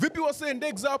Vipi wase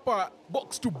Ndegz hapa,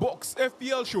 box to box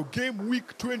FPL show game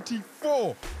week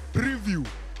 24 preview.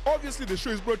 Obviously the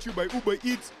show is brought to you by Uber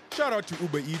Eats. Shout out to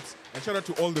Uber Eats and shout out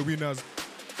to all the winners.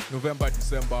 November,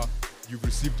 December, you've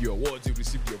received your awards, you've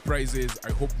received your prizes.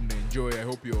 I hope you enjoy. I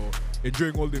hope you're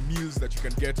enjoying all the meals that you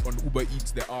can get on Uber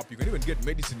Eats, the app. You can even get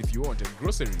medicine if you want and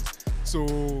groceries.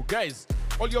 So guys,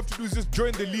 all you have to do is just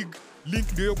join the league.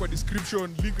 Link ndio kwa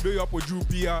description, link ndio hapo juu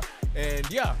pia.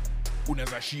 And yeah,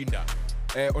 unaweza shinda.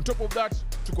 On top of that,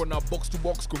 tuko na box to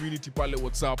box community pale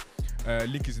WhatsApp.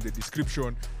 Link is in the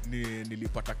description.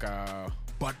 Nilipata ka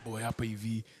bad boy hapa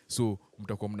hivi. So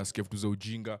mtakuwa mnasikia vitu za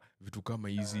ujinga, vitu kama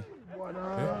hizi.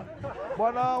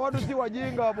 Bwana, watu si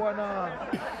wajinga bwana.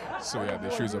 So yeah,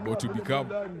 the show is about to become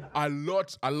a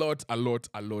lot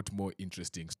more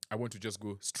interesting. I want to just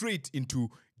go straight into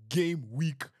game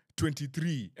week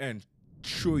 23 and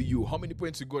show you how many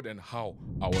points we got and how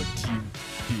our team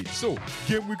did. So,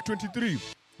 game week 23,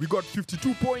 we got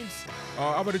 52 points.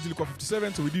 Average ilikuwa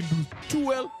 57, so we didn't do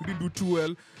too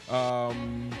well.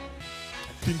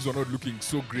 Things were not looking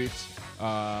so great.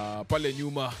 Pale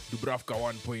nyuma, Dubravka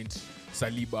 1 point,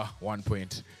 Saliba 1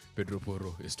 point, Pedro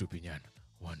Porro, Estupinian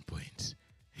 1 point.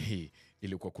 Hey,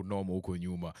 ilikuwa kunoma huko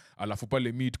nyuma. Alafu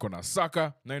pale mid kona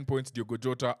Saka 9 points, Diogo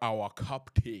Jota, our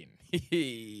captain.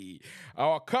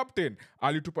 Our captain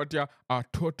alitupatia a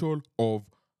total of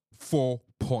 4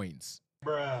 points.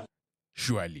 Bruh.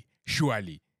 Surely.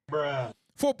 Bruh.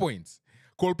 4 points.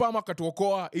 Cole Palmer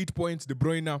katuokoa 8 points. De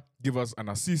Bruyne give us an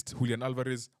assist. Julian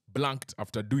Alvarez blanked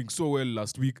after doing so well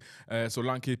last week.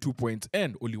 Solanke 2 points.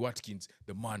 And Oli Watkins,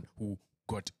 the man who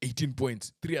got 18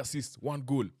 points, 3 assists, 1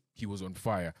 goal. He was on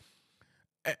fire.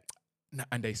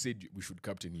 And I said we should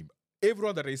captain him.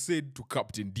 Everyone that I said to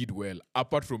captain did well,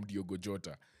 apart from Diogo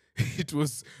Jota. It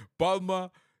was Palmer,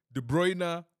 De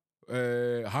Bruyne,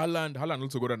 Haaland. Haaland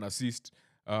also got an assist.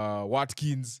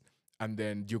 Watkins, and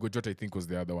then Diogo Jota, I think, was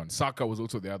the other one. Saka was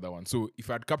also the other one. So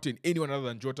if I had captained anyone other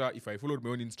than Jota, if I followed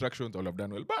my own instructions, I would have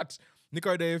done well. But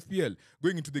Nikaida FPL,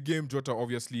 going into the game, Jota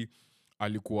obviously,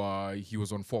 he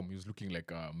was on form. He was looking like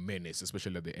a menace,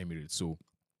 especially at the Emirates. So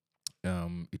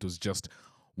it was just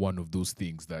one of those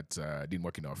things that didn't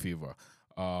work in our favor.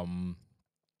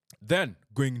 Then,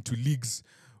 going into leagues,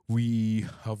 we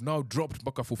have now dropped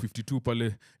mpaka 452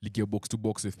 pale Ligia Box to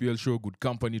Box FPL show. Good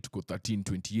company to go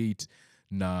 1328.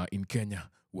 Na in Kenya,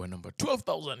 we're number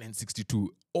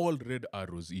 12,062. All red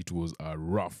arrows. It was a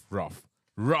rough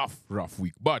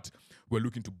week. But we're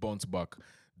looking to bounce back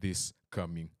this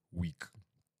coming week.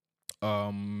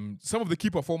 Some of the key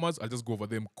performers, I'll just go over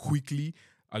them quickly.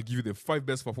 I'll give you the 5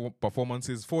 best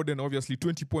performances. Foden, obviously,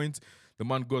 20 points. The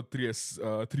man got 3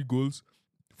 goals.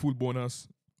 Full bonus.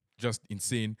 Just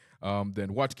insane.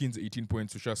 Then Watkins, 18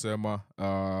 points. Sushasema.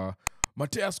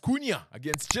 Mateus Cunha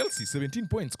against Chelsea, 17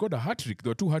 points. Scored a hat-trick. There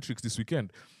were 2 hat-tricks this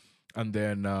weekend. And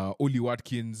then Oli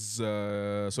Watkins,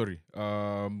 Garnacho,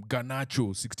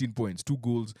 16 points. 2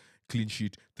 goals, clean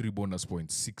sheet, 3 bonus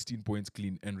points. 16 points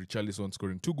clean. And Richarlison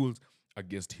scoring 2 goals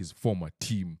against his former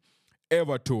team,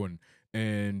 Everton.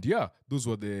 And yeah, those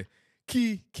were the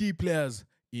key players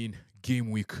in game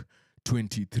week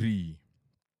 23.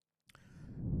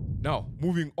 Now,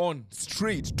 moving on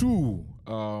straight to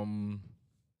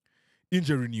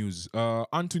injury news.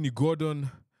 Anthony Gordon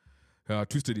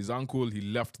twisted his ankle. He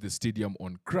left the stadium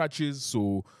on crutches.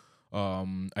 So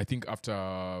I think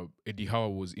after Eddie Howe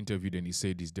was interviewed and he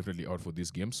said he's definitely out for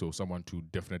this game. So someone to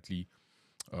definitely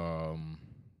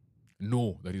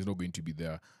know that he's not going to be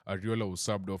there. Ariola was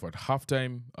subbed off at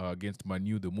halftime against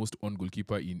Manu, the most on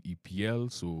goalkeeper in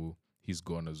EPL. So he's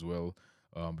gone as well.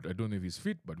 But I don't know if he's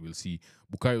fit, but we'll see.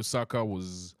 Bukayo Saka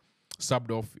was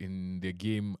subbed off in the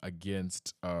game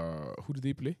against who did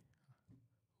they play?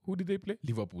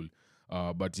 Liverpool.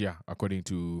 But yeah, according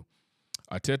to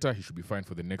Arteta, he should be fine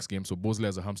for the next game. So Bosley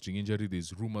has a hamstring injury.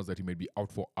 There's rumors that he may be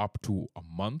out for up to a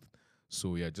month.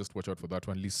 So yeah, just watch out for that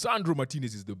one. Lisandro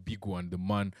Martinez is the big one. The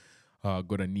man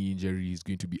got a knee injury. He's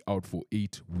going to be out for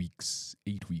 8 weeks.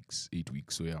 8 weeks.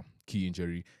 So yeah, key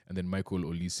injury. And then Michael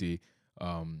Olise,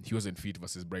 he wasn't fit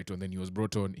versus Brighton. Then he was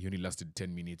brought on. He only lasted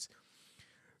 10 minutes.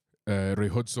 Roy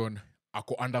Hodgson,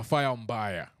 ako under fire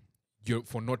mbaya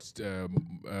for not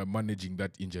managing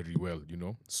that injury well, you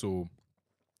know. So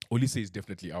Olise is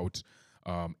definitely out.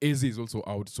 Eze is also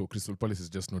out. So Crystal Palace is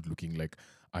just not looking like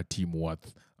a team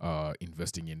worth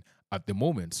investing in at the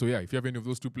moment. So yeah, if you have any of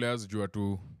those 2 players, you have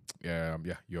to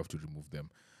remove them.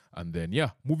 And then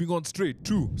yeah, moving on straight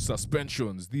to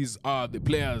suspensions. These are the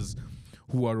players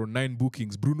who are on 9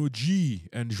 bookings. Bruno G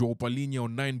and João Palhinha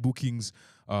on 9 bookings.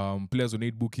 Players on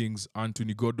 8 bookings.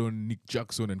 Anthony Gordon, Nick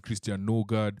Jackson, and Christian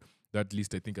Nogard. That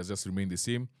list, I think, has just remained the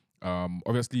same.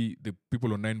 Obviously, the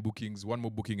people on 9 bookings, 1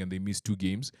 more booking, and they missed 2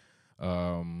 games.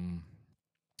 And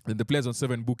the players on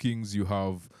 7 bookings, you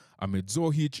have Ahmed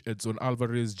Zohich, Edson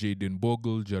Alvarez, Jaden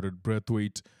Bogle, Jared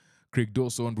Braithwaite, Craig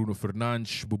Dawson, Bruno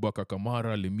Fernandes, Boubacar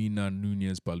Kamara, Lemina,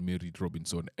 Nunez, Palmieri,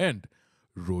 Robinson, and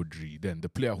Rodri. Then the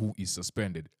player who is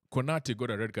suspended. Konate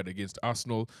got a red card against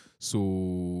Arsenal,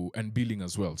 and Billing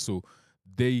as well. So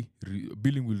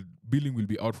Billing will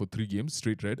be out for 3 games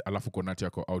straight red. Alafu Konate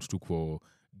ako out took for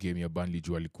game ya Burnley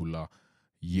juu alikula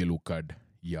yellow card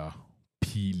ya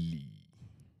pili.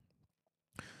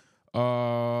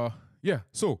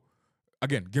 So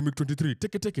again, game week 23.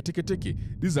 Take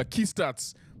it. These are key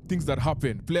stats, things that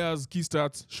happen. Players, key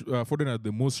stats. Foden had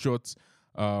the most shots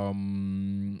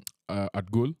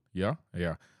at goal. Yeah.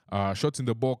 Shots in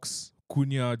the box.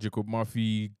 Cunha, Jacob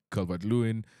Murphy,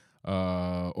 Calvert-Lewin.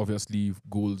 Obviously,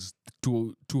 goals.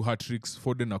 Two hat-tricks.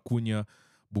 Foden na Cunha.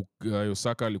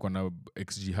 Osaka alikuwa na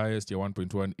XG highest ya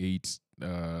 1.18.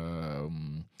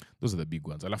 Those are the big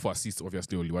ones. Alafu assists,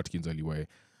 obviously, Oli Watkins aliwae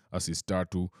assist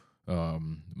 3.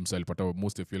 Msa alipata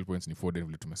most FPL points ni Foden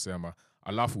vile tumesema.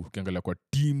 Alafu ukiangalia kwa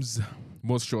teams,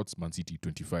 most shots Man City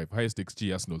 25, highest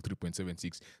XG Arsenal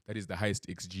 3.76. That is the highest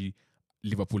XG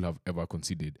Liverpool have ever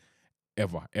conceded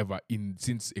ever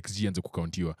since XG anze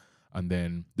kucountiwa. And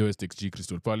then the lowest XG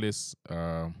Crystal Palace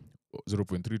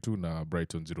 0.32 na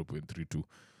Brighton 0.32.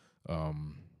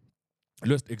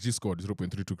 Lowest XG scored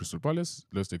 0.32 Crystal Palace,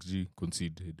 lowest XG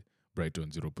conceded Brighton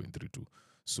 0.32.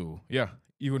 So yeah,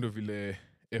 even though vile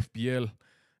FPL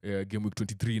game week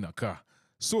 23 inakaa.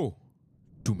 So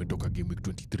tumetoka game week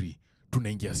 23,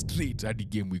 tunaingia straight hadi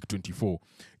game week 24.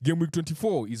 Game week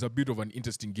 24 is a bit of an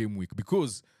interesting game week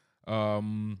because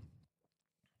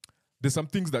there's some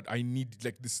things that I need,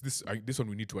 like this one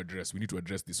we need to address. We need to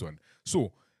address this one.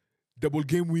 So double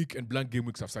game week and blank game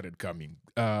weeks have started coming.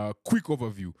 Quick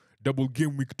overview. Double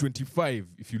game week 25.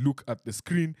 If you look at the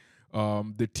screen,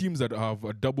 the teams that have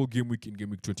a double game week in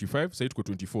game week 25, say it go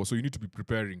 24. So you need to be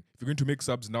preparing. If you're going to make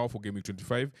subs now for game week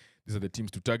 25, these are the teams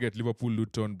to target: Liverpool,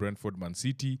 Luton, Brentford, Man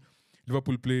City.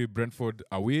 Liverpool play Brentford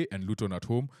away and Luton at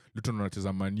home. Luton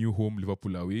wanacheza Man U home,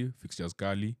 Liverpool away. Fixtures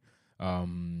kali,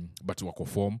 but wako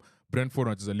form. Brentford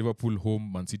wanacheza Liverpool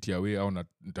home, Man City away. Au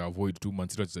nita avoid tu. Man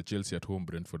City wanacheza Chelsea at home,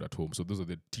 Brentford at home. So those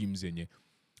are the teams yenye.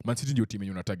 Man City ndio team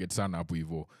yenye una target sana hapo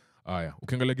hivyo. Aya,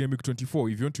 ukiangalia game week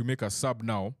 24, if you want to make a sub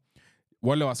now,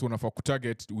 wale wasi wanafaa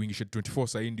kutarget uingishe 24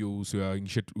 saa hii ndio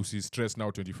usi stress now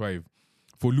 25.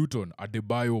 For Luton,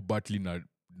 Adebayo, Barkley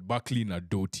na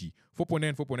Doty.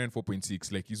 4.9,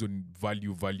 4.6. Like hizo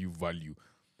value.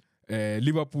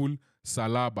 Liverpool,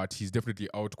 Salah, but he's definitely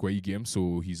out kwa hii game,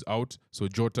 so he's out. So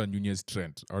Jota, Nunez,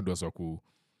 Trent.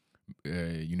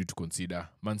 You need to consider.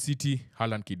 Man City,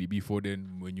 Haaland, KDB,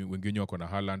 Foden. Wengine wako na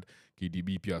Haaland,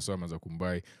 KDB pia so ameanza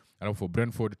kumbai. And for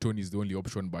Brentford, Tony is the only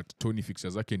option, but Tony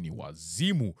fixtures zake ni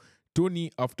wazimu.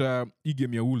 Tony after hii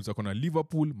game ya Wolves akona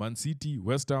Liverpool, Man City,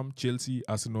 West Ham, Chelsea,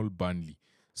 Arsenal, Burnley.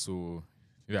 So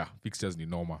yeah, fixtures ni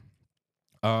normal.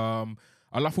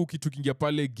 Alafu tukiingia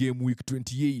pale game week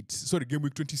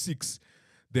 26,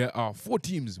 there are 4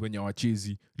 teams wenye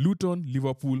wachezi: Luton,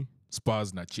 Liverpool,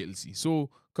 Spurs na Chelsea. So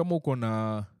kama uko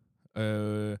na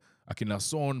akina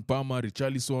Son, Palmer,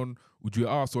 Richarlison,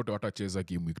 ujue sote watacheza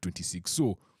game week 26.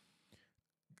 So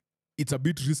it's a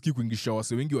bit risky kuingisha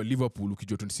wase wengi wa Liverpool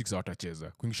ukijua 26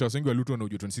 hawatacheza. Kuingisha wase wengi wa Luton na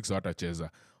ujue 26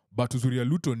 hawatacheza. But uzuri ya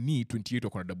Luton ni 28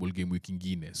 wako na double game week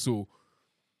ingine. So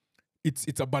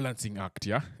it's a balancing act,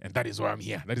 yeah? And that is why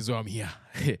I'm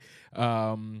here.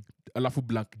 Alafu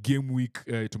blank game week,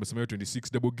 tumesema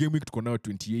 26. Double game week tuko nao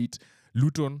 28.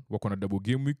 Luton wako na double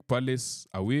game week. Palace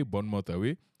away, Bournemouth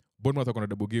away. Bournemouth wako na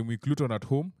double game week. Luton at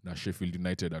home na Sheffield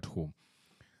United at home.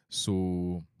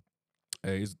 So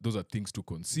those are things to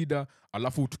consider.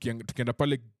 Alafu tukienda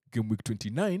pale game week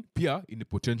 29 pia in a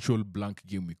potential blank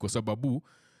game week kwa sababu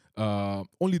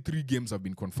only 3 games have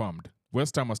been confirmed: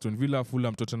 West Ham, Aston Villa,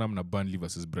 Fulham, Tottenham na Burnley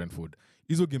versus Brentford.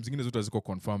 Hizo games zingine zote ziko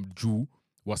confirmed juu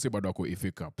wase bado wako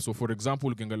FA Cup. So for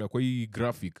example, ukiangalia kwa hii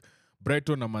graphic,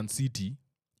 Brighton na Man City,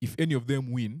 if any of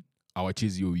them win,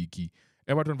 hawachezi hiyo wiki.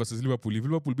 Everton versus Liverpool, if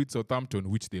Liverpool beat Southampton,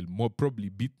 which they'll more probably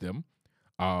beat them,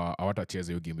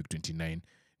 hawatacheza hiyo game week 29.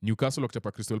 Newcastle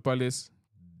wakichapa Crystal Palace,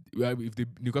 if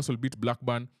Newcastle beat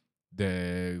Blackburn,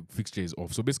 the fixture is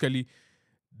off. So basically,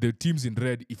 the teams in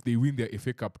red, if they win their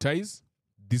FA Cup ties,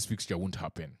 this fixture won't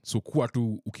happen. So kuwa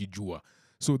tu ukijua.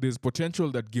 So there's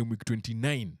potential that game week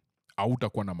 29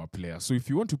 hautakuwa na maplayer. So if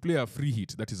you want to play a free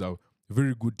hit, that is a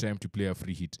very good time to play a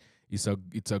free hit.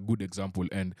 It's a good example.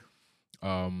 And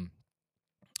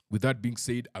with that being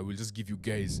said, I will just give you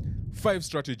guys 5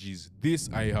 strategies. This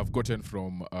I have gotten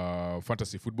from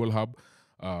Fantasy Football Hub.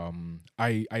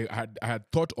 I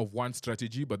had thought of one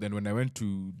strategy, but then when I went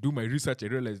to do my research, I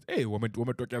realized, hey,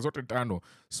 wametokea zote tano.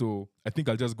 So I think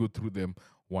I'll just go through them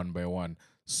one by one.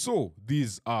 So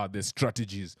these are the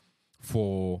strategies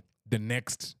for the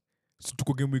next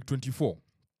tuko game week 24.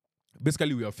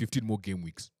 Basically, we have 15 more game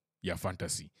weeks. Yeah,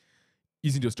 fantasy.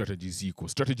 Hizi ndio strategies ziko.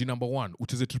 Strategy number 1,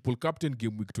 ucheze triple captain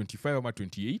game week 25 ama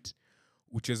 28,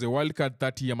 ucheze wildcard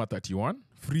 30 ama 31,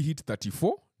 free hit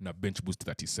 34 na bench boost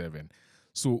 37.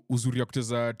 So uzuri ya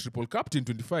kucheza triple captain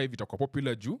 25 itakuwa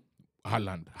popular juu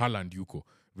Haaland yuko.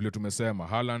 Vile tumesema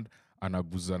Haaland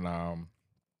anaguza na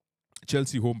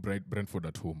Chelsea home, Brentford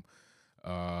at home.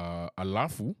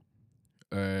 Alafu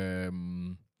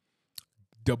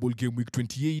double game week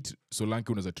 28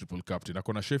 Solanke unaweza triple captain.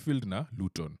 Akona Sheffield na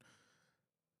Luton.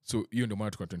 So hiyo ndio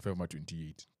maana tuko 25 ama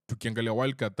 28. Tukiangalia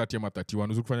wildcard 30 ama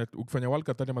 31, ukifanya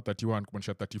wildcard 30 ama 31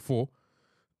 kumaanisha 34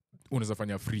 unaweza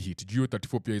fanya free hit. Geo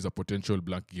 34 pia is a potential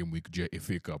blank game week je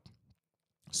FA Cup.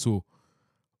 So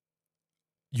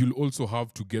you'll also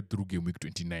have to get through game week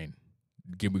 29.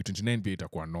 Game week 29 pia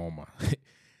itakuwa noma.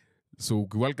 So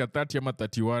wildcard 30 ama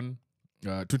 31,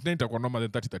 29 itakuwa noma, then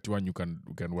 30 31 you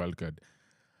can wildcard.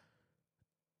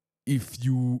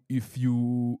 If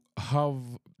you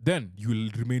have, then you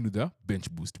will remain with the bench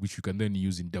boost, which you can then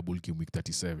use in double game week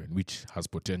 37, which has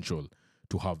potential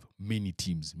to have many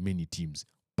teams.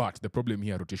 But the problem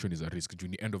here, rotation is a risk.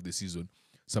 During the end of the season,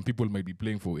 some people might be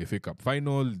playing for FA Cup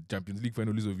final, Champions League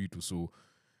final, hizo vitu. So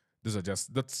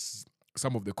that's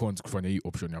some of the cons kufanya hii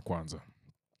option ya kwanza.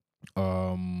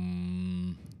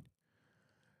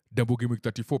 Double game week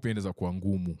 34 pia inaweza kuwa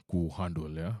ngumu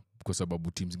kuhandle, yeah? Kwa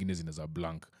sababu teams zingine zinaweza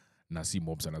blank na si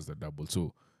mob sana as the double.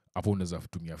 So hapo unaweza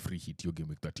tumia free hit hiyo game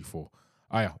week 34.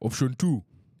 Aya, option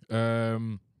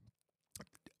 2.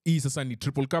 Hii sasa ni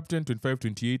triple captain 25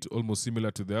 28, almost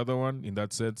similar to the other one in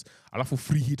that sense. Alafu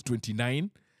free hit 29.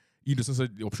 Hii ndio sasa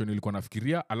option ilikuwa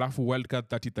nafikiria. Alafu wildcard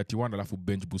 30 31, alafu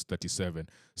bench boost 37.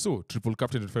 So triple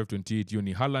captain 25 28, hiyo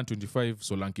ni Haaland 25,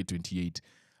 Solanke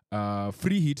 28.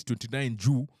 Free hit 29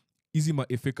 juu hizi ma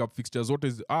FA Cup fixtures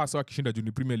zote sawa kishinda juu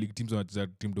ni Premier League teams wanacheza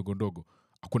team ndogo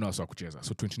hakuna wasa kucheza.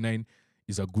 So 29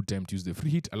 is a good time to use the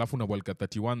free hit. Alafu na wildcard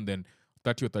 31, then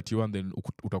 30 or 31, then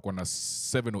utakuwa na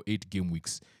 7 or 8 game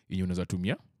weeks yenye unaweza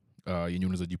tumia, yenye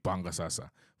unaweza jipanga sasa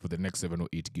for the next 7 or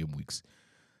 8 game weeks.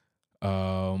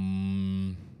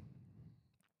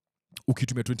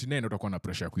 Ukitumia 29 utakuwa na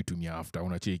pressure ya kuitumia after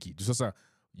unacheki. Sasa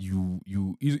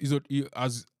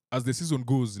as the season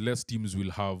goes, less teams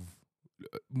will have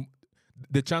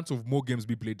the chance of more games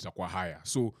be played itakuwa higher.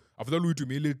 So after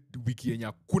uitumia ile wiki yenye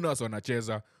hakuna wasa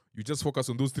wanacheza, you just focus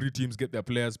on those 3 teams, get their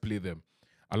players, play them.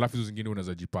 Alafu hizo zingine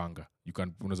unaweza jipanga.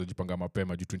 Unaweza jipanga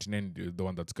mapema juu 29 the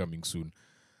one that's coming soon.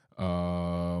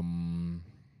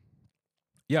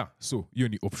 Yeah, so hiyo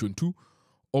ni option 2.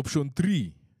 Option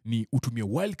 3 ni utumie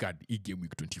wildcard hii game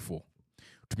week 24.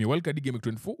 Utumie wildcard hii game week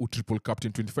 24, utriple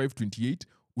captain 25 28,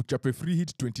 uchape free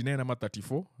hit 29 ama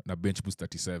 34 na bench boost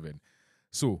 37.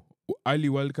 So early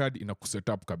wildcard inakuset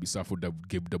up kabisa for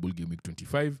double game week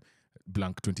 25,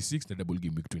 blank 26 na double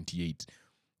game week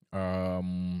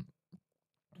 28.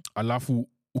 Alafu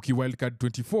ukiwildcard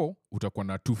 24 utakuwa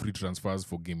na 2 free transfers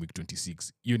for game week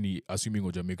 26. Hiyo ni assuming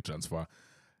uja make transfer.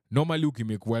 Normally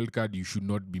ukimake wildcard you should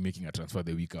not be making a transfer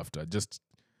the week after. Just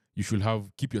you should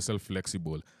keep yourself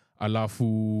flexible.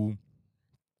 Alafu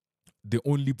the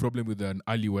only problem with an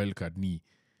early wildcard ni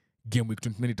game week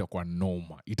 29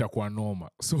 itakuwa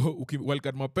noma. So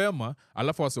wildcard mapema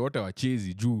alafu wase wote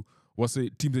wachezi juu wase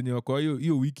teams zenye wako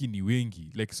hiyo wiki ni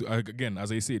wengi. Like so, again,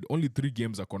 as I said, only 3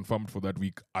 games are confirmed for that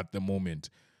week at the moment.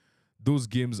 Those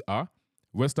games are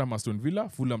West Ham, Aston Villa,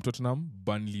 Fulham, Tottenham,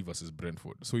 Burnley versus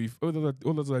Brentford. So if all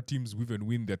those other teams even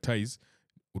win their ties,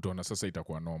 utaona sasa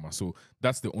itakuwa noma. So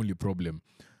that's the only problem.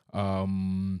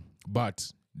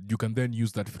 But you can then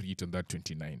use that free hit on that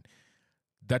 29.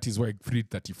 That is why free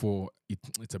 34,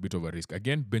 it's a bit of a risk.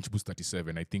 Again, bench boost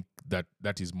 37. I think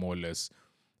that is more or less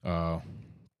a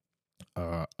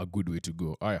good way to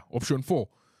go. Option 4.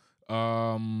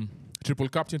 Triple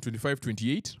captain 25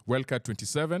 28, wildcard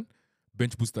 27,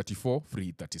 bench boost 34,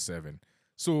 free 37.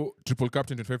 So triple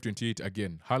captain 25 28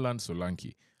 again, Haaland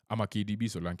Solanke, ama KDB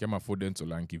Solanke, ama Foden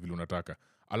Solanke vile unataka.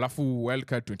 Alafu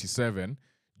wildcard 27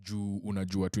 juu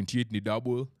unajua 28 ni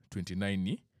double, 29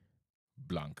 ni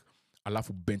blank.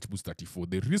 Alafu bench boost 34.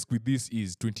 The risk with this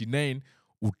is 29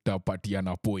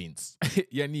 utapatiana points.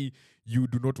 Yani you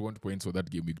do not want points for that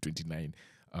game week 29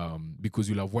 because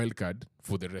you'll have wildcard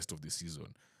for the rest of the season.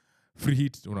 Free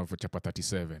hit unachapa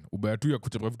 37. Ubaya tu ya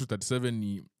kuchapa vitu 37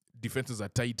 ni defenses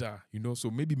are tighter,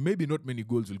 so maybe not many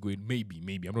goals will go in.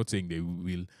 Maybe. I'm not saying they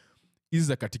will. hizi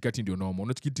za katikati ndio normal.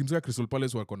 Unachiki teams like Crystal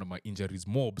Palace wako na injuries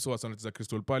mob, so as za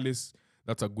Crystal Palace,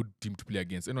 that's a good team to play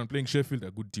against. Anyone playing Sheffield,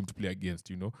 a good team to play against,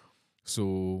 you know.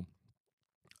 So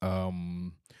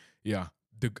yeah,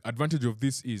 the advantage of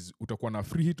this is utakuwa na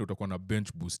free hit, utakuwa na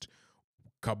bench boost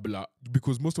kabla,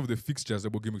 because most of the fixtures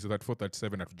about Gameweek 34,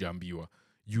 37 atujambiwa,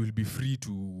 you will be free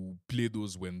to play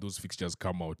those when those fixtures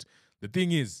come out. The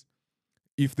thing is,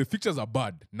 if the fixtures are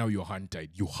bad, now you're hand-tied.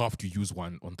 You have to use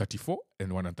one on 34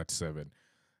 and one on 37.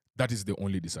 That is the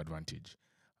only disadvantage.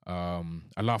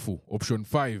 Halafu, option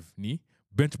 5 ni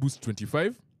bench boost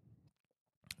 25.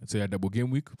 Let's say a double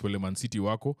game week, pole Man City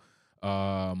wako.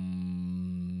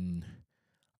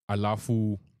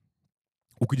 Halafu,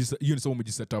 hiyo ni sawa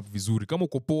umejiset up vizuri. Kama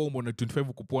uko poa umeona 25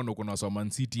 uko poa na uko na Man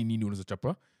City nini unaweza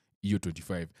chapa hiyo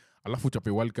 25. Halafu chape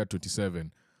World Cup 27.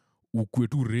 Ukue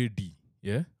tu ready,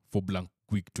 yeah, for blank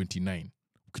week 29.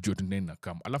 Ukijua 29 na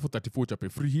come. Halafu 34 chape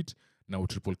free hit na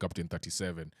triple captain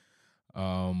 37.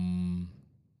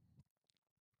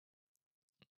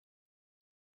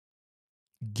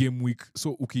 Game week,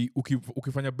 so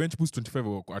ukifanya bench boost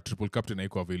 25 at triple captain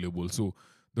haiko available, so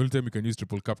the only time you can use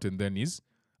triple captain then is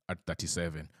at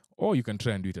 37, or you can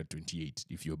try and do it at 28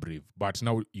 if you're brave, but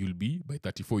now you'll be by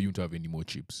 34 you won't have any more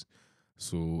chips.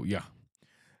 So yeah,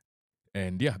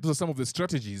 and yeah, those are some of the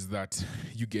strategies that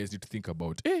you guys need to think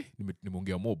about.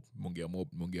 Nimeongea mob.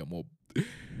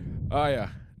 Yeah,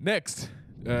 next,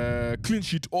 clean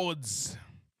sheet odds.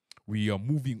 We are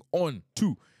moving on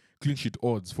to clean sheet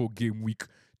odds for game week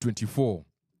 24.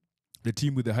 The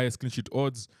team with the highest clean sheet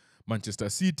odds, Manchester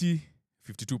City,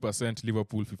 52%,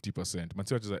 Liverpool, 50%.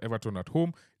 Manchester Everton at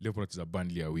home, Liverpool is a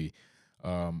Burnley away.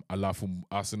 Halafu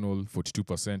Arsenal,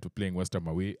 42%, playing West Ham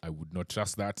away. I would not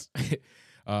trust that.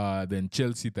 Then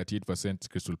Chelsea, 38%,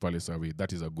 Crystal Palace away.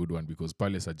 That is a good one because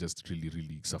Palace are just really,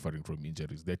 really suffering from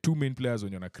injuries. There are two main players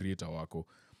when you're going to create a wako.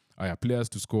 Players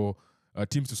to score,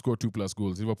 teams to score 2+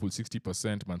 goals. Liverpool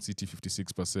 60%, Man City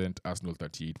 56%, Arsenal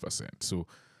 38%. So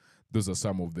those are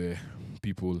some of the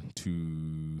people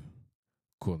to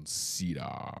consider.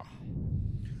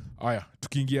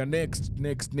 Tukiingia next.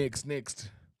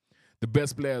 The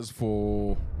best players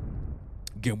for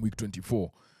game week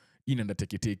 24. Inaenda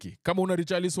teke. Kama una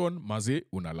Richarlison, maze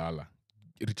unalala.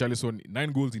 Richarlison,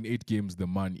 9 goals in 8 games. The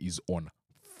man is on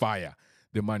fire.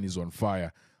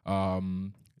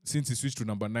 Since he switched to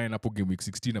number 9 hapo game week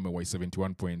 16 amewai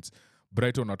 71 points.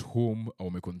 Brighton at home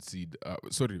wameconcede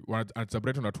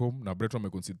Brighton at home na Brighton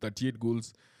wameconcede 38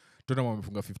 goals. Tottenham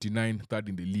wamefunga 59, third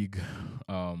in the league.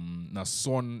 Na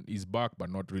Son is back but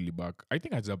not really back. I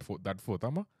think I have that fourth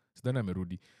ama sidhani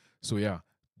amerudi. So yeah,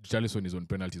 Richarlison is on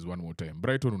penalties one more time.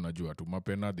 Brighton unajua tu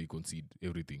mapena they concede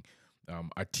everything.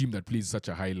 A team that plays such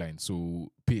a high line,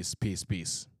 so pace.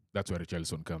 That's where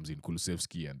Richarlison comes in,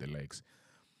 Kulusevski and the likes.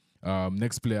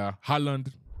 Next player,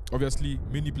 Haaland. Obviously,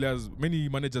 many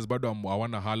managers bado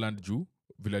hawana Haaland juu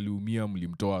vile aliumia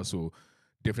mlimtoa, so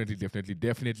definitely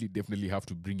have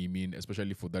to bring him in,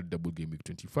 especially for that double game week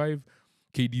 25.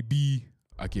 KDB,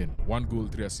 again, 1 goal,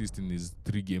 3 assists in his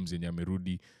 3 games in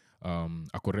amerudi.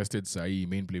 Ako rested sahi,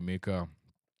 main playmaker.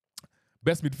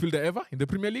 Best midfielder ever in the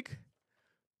Premier League?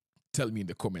 Tell me in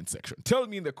the comment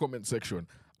section.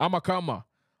 Ama kama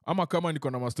niko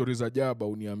na mastori za jaba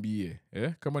uniambie.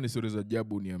 Kama ni story za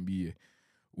jaba uniambie.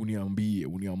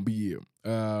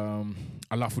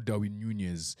 Halafu Darwin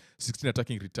Nunez, 16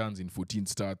 attacking returns in 14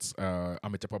 starts.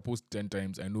 Amechapa post 10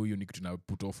 times. I know you need to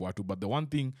put off watu, but the one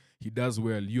thing he does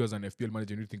well, you as an FPL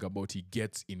manager need to think about, he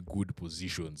gets in good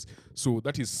positions. So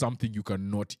that is something you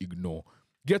cannot ignore.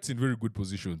 Gets in very good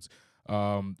positions.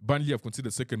 Burnley have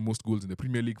conceded second most goals in the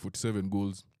Premier League, 47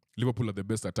 goals. Liverpool are the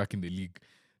best attack in the league.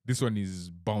 This one is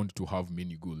bound to have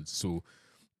many goals. So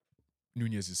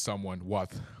Nunez is someone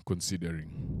worth considering.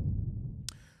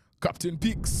 Captain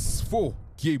picks for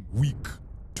game week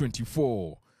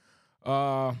 24.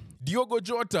 Diogo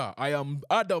Jota, I am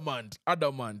adamant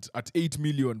at 8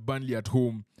 million. Burnley at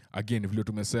home. Again, vile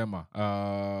tumesema,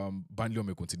 Burnley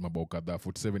wameconcede mabao kadhaa,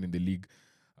 47 in the league.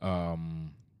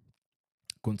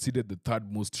 Considered the third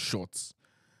most shots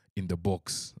in the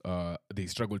box. They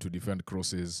struggle to defend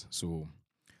crosses, so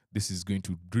this is going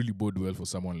to really bode well for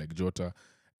someone like Jota.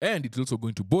 And it's also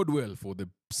going to bode well for the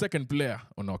second player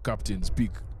on our captain's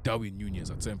pick, Darwin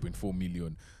Nunez at 7.4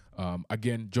 million.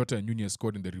 Again, Jota and Nunez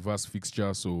scored in the reverse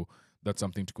fixture, so that's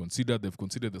something to consider. They've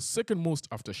considered the second most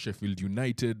after Sheffield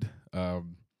United.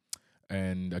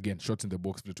 And again, shots in the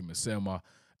box to Mesema.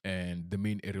 And the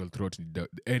main aerial threat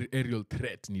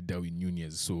need Darwin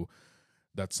Nunez. So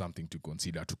that's something to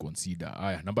consider.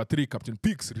 Number 3, captain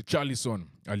picks, Richarlison.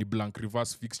 Ali blank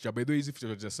reverse fixture. By the way, hizi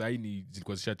fixture za sahi ni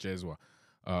zilikuwa zishachezwa.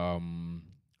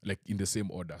 like in the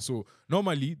same order. So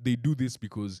normally they do this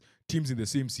because teams in the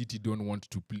same city don't want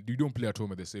to play, they don't play at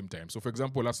home at the same time. So for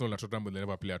example, Arsenal and Tottenham will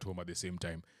never play at home at the same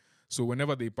time. So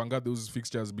whenever they panga those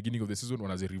fixtures beginning of the season, one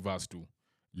has a reverse too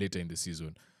later in the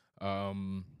season.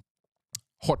 Hot.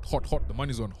 The man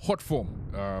is on hot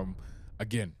form.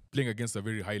 Again, playing against a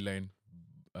very high line,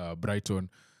 Brighton,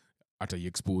 at a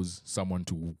expose someone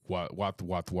to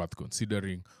worth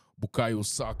considering. Bukayo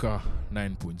Saka,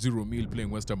 9.0 mil, playing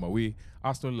West Ham away.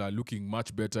 Arsenal are looking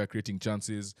much better, creating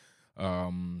chances.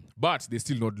 But they're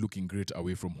still not looking great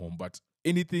away from home. But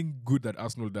anything good that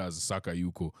Arsenal does, Saka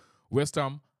Yuko. West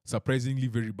Ham, surprisingly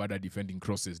very bad at defending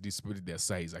crosses, despite their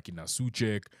size. Akina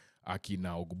Suchek,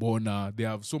 Akina Ogbonna. They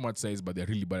have so much size, but they're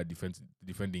really bad at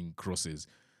defending crosses.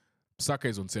 Saka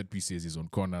is on set pieces, he's on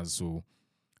corners, so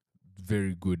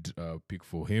very good pick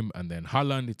for him. And then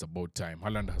Haaland, it's about time.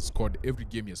 Haaland has scored every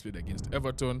game he has played against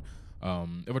Everton.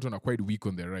 Everton are quite weak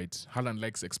on the right. Haaland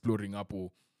likes exploring up.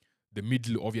 The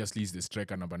middle, obviously, is the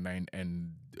striker number 9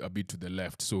 and a bit to the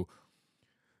left. So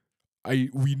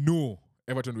we know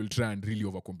Everton will try and really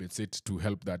overcompensate to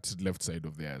help that left side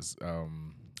of theirs.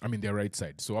 Their right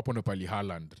side. So Apo Pali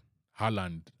Haaland,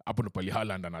 Apo Pali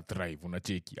Haaland and a thrive,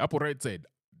 unacheki. Apo right side,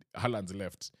 Haaland's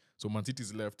left. So Man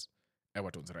City's left,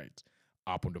 Everton's right.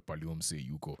 Up on the Palium say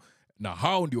Yuko. Now,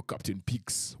 how on your captain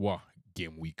picks? Wow,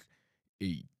 game week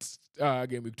 8.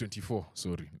 Game week 24.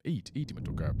 Sorry. 8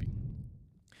 imetoka hapi.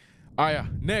 Aya,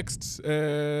 next.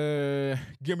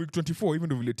 Game week 24, even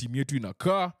though vile team yetu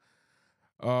inakaa.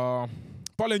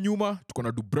 Pale nyuma, tuko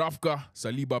na Dubravka,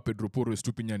 Saliba, Pedro Porro,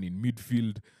 Stupinian in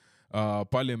midfield.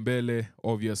 Pale mbele,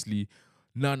 obviously,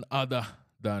 none other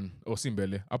than,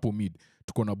 Simbele, hapo mid.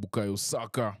 Tuko na Bukayo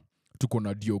Saka. Tuko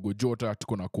na Diogo Jota,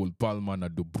 tuko na Cole Palmer na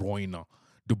De Bruyne.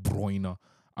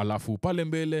 Alafu pale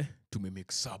mbele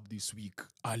tumemake sub this week.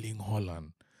 Erling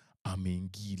Haaland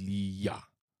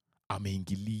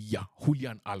ameingilia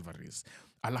Julian Alvarez.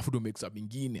 Alafu tumemake sub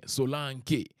ingine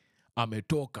Solanke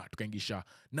ametoka, tukaingisha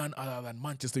none other than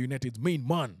Manchester United's main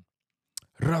man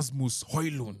Rasmus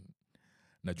Højlund.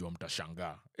 Najua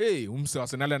mtashangaa. Umse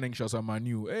Arsenal anaingisha sa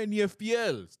Man U. Ni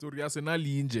FPL. Story Arsenal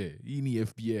nje. Hii ni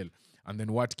FPL. And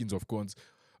then Watkins, of course.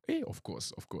 Of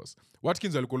course.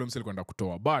 Watkins alikuwa himself kwenda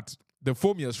kutoa. But the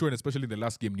form he has shown, especially in the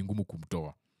last game, ni ngumu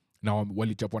kumtoa. Now,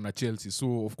 walichapwa na Chelsea.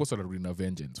 So, of course, watarudi na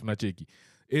vengeance. Unacheki.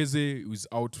 Eze was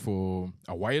out for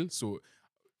a while. So,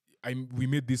 we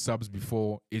made these subs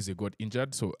before Eze got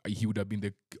injured. So, he would have been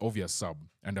the obvious sub.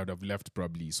 And I would have left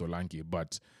probably Solanke.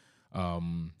 But,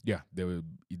 the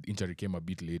injury came a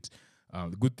bit late.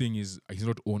 The good thing is, he's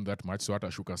not owned that much. So,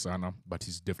 atashuka sana. But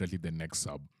he's definitely the next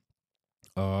sub.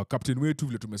 Captain wetu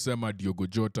vile tumesema Diogo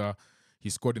Jota, he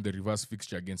scored in the reverse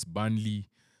fixture against Burnley,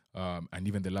 and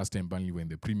even the last time Burnley were in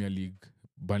the Premier League,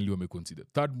 Burnley were considered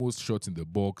third most shots in the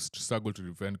box, struggled to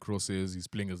defend crosses. He's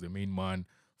playing as the main man,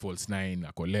 false 9,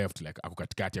 ako left, like ako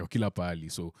katikati, ako kila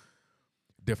pahali. So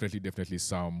definitely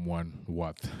someone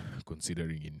worth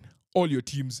considering in all your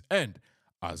teams and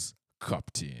as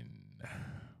captain.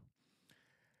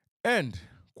 And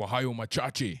kwa hayo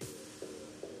machache,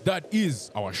 that is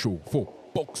our show for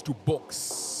Box to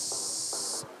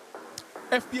Box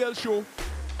FPL show,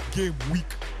 game week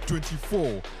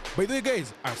 24. By the way,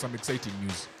 guys, I have some exciting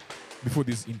news. Before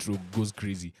this intro goes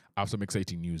crazy, I have some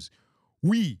exciting news.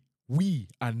 We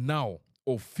are now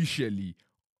officially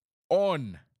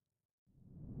on.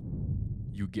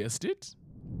 You guessed it?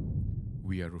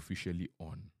 We are officially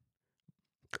on.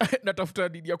 Natafuta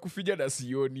nini ya kufinya na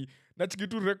sioni.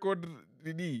 Nachikitu record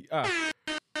nini.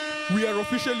 We are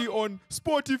officially on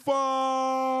Spotify.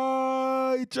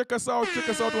 Check us out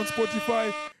on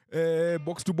Spotify.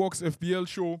 Box to Box FPL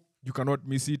show. You cannot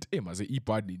miss it. Maze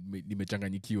ipad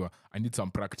nimechanganyikiwa. I need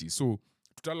some practice. So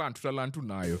tutalan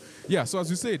tunayo. Yeah, so as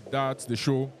you said, that's the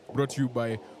show brought to you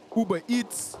by Uber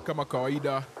Eats. Kama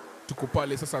kawaida, tuko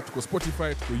pale sasa, tuko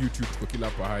Spotify, tuko YouTube, tuko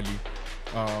kila pahali.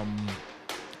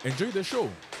 Enjoy the show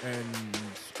and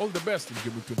all the best in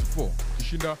Game Week 24.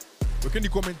 Kishinda, wekeni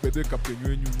comment by the captain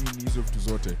wenyu nini hizo vitu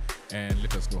zote and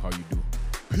let us know how you do.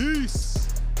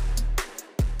 Peace.